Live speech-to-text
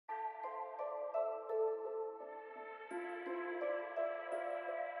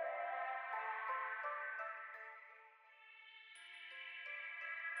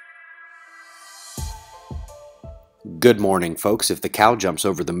Good morning, folks. If the cow jumps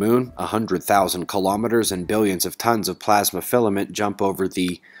over the moon, 100,000 kilometers and billions of tons of plasma filament jump over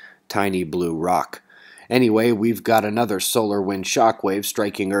the tiny blue rock. Anyway, we've got another solar wind shockwave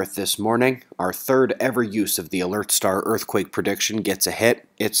striking Earth this morning. Our third ever use of the Alert Star earthquake prediction gets a hit.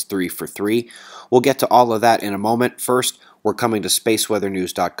 It's 3 for 3. We'll get to all of that in a moment. First, we're coming to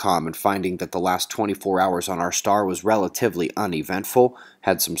spaceweathernews.com and finding that the last 24 hours on our star was relatively uneventful,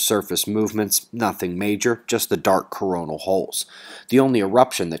 had some surface movements, nothing major, just the dark coronal holes. The only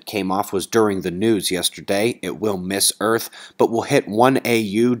eruption that came off was during the news yesterday. It will miss Earth, but will hit 1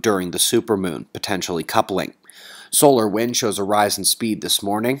 AU during the supermoon, potentially coupling. Solar wind shows a rise in speed this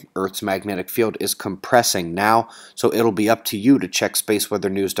morning. Earth's magnetic field is compressing now, so it'll be up to you to check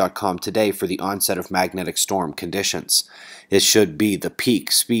spaceweathernews.com today for the onset of magnetic storm conditions. It should be the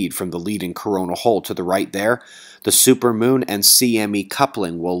peak speed from the leading coronal hole to the right there. The supermoon and CME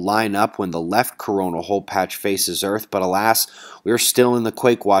coupling will line up when the left coronal hole patch faces Earth, but alas, we're still in the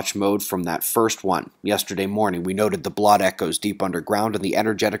Quake watch mode from that first one. Yesterday morning, we noted the blot echoes deep underground and the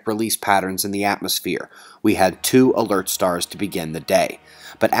energetic release patterns in the atmosphere. We had 2 alert stars to begin the day.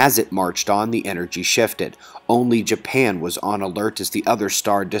 But as it marched on, the energy shifted. Only Japan was on alert as the other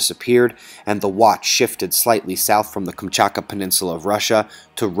star disappeared, and the watch shifted slightly south from the Kamchatka Peninsula of Russia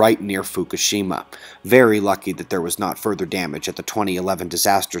to right near Fukushima. Very lucky that there was not further damage at the 2011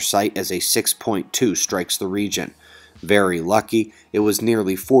 disaster site as a 6.2 strikes the region. Very lucky, it was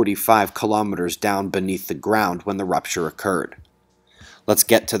nearly 45 kilometers down beneath the ground when the rupture occurred. Let's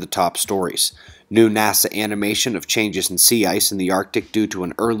get to the top stories. New NASA animation of changes in sea ice in the Arctic due to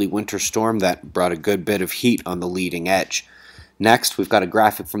an early winter storm that brought a good bit of heat on the leading edge. Next, we've got a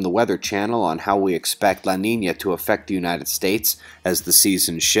graphic from the Weather Channel on how we expect La Nina to affect the United States. As the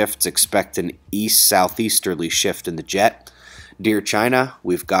season shifts, expect an east-southeasterly shift in the jet. Dear China,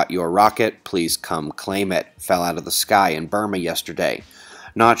 we've got your rocket, please come claim it. Fell out of the sky in Burma yesterday.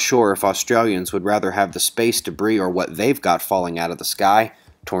 Not sure if Australians would rather have the space debris or what they've got falling out of the sky.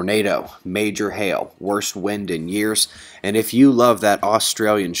 Tornado, major hail, worst wind in years, and if you love that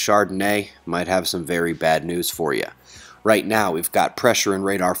Australian Chardonnay, might have some very bad news for you. Right now, we've got pressure and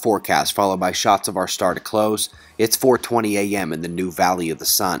radar forecast followed by shots of our star to close. It's 4:20 a.m. in the new Valley of the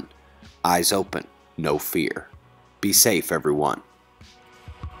Sun. Eyes open, no fear. Be safe, everyone.